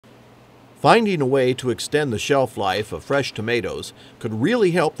Finding a way to extend the shelf life of fresh tomatoes could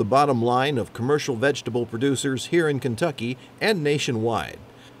really help the bottom line of commercial vegetable producers here in Kentucky and nationwide.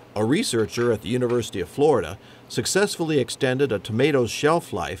 A researcher at the University of Florida successfully extended a tomato's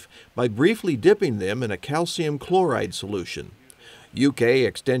shelf life by briefly dipping them in a calcium chloride solution. UK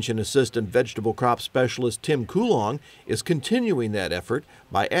Extension Assistant Vegetable Crop Specialist Tim Coulong is continuing that effort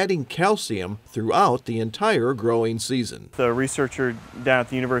by adding calcium throughout the entire growing season. The researcher down at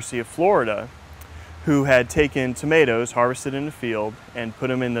the University of Florida who had taken tomatoes harvested in the field and put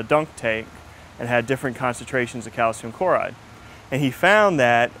them in the dunk tank and had different concentrations of calcium chloride. And he found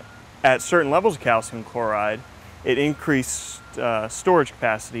that at certain levels of calcium chloride, it increased storage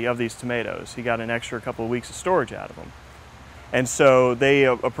capacity of these tomatoes. He got an extra couple of weeks of storage out of them. And so they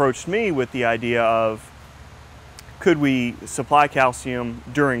approached me with the idea of, could we supply calcium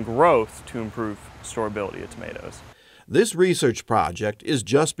during growth to improve storability of tomatoes? This research project is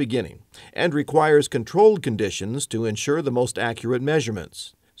just beginning and requires controlled conditions to ensure the most accurate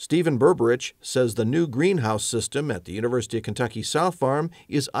measurements. Stephen Berberich says the new greenhouse system at the University of Kentucky South Farm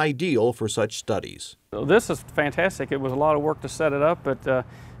is ideal for such studies. This is fantastic. It was a lot of work to set it up, but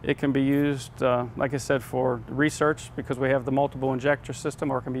it can be used, like I said, for research because we have the multiple injector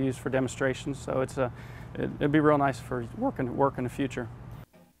system, or it can be used for demonstrations. So it'd be real nice for work in the future.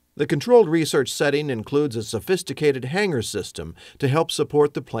 The controlled research setting includes a sophisticated hanger system to help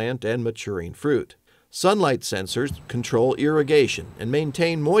support the plant and maturing fruit. Sunlight sensors control irrigation and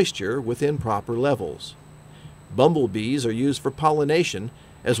maintain moisture within proper levels. Bumblebees are used for pollination,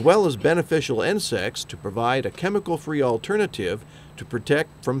 as well as beneficial insects to provide a chemical-free alternative to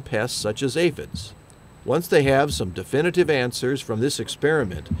protect from pests such as aphids. Once they have some definitive answers from this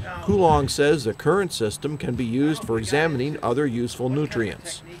experiment, Coulong says the current system can be used for examining other useful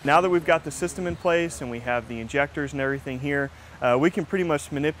nutrients. Now that we've got the system in place and we have the injectors and everything here, we can pretty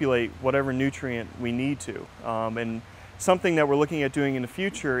much manipulate whatever nutrient we need to. And something that we're looking at doing in the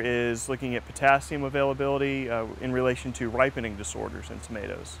future is looking at potassium availability in relation to ripening disorders in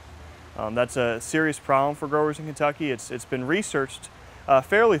tomatoes. That's a serious problem for growers in Kentucky. It's been researched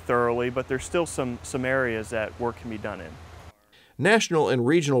fairly thoroughly, but there's still some areas that work can be done in. National and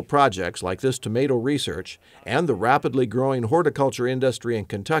regional projects like this tomato research and the rapidly growing horticulture industry in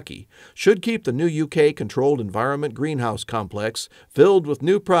Kentucky should keep the new UK Controlled Environment Greenhouse Complex filled with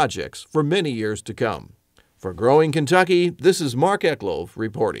new projects for many years to come. For Growing Kentucky, this is Mark Eklove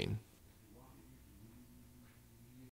reporting.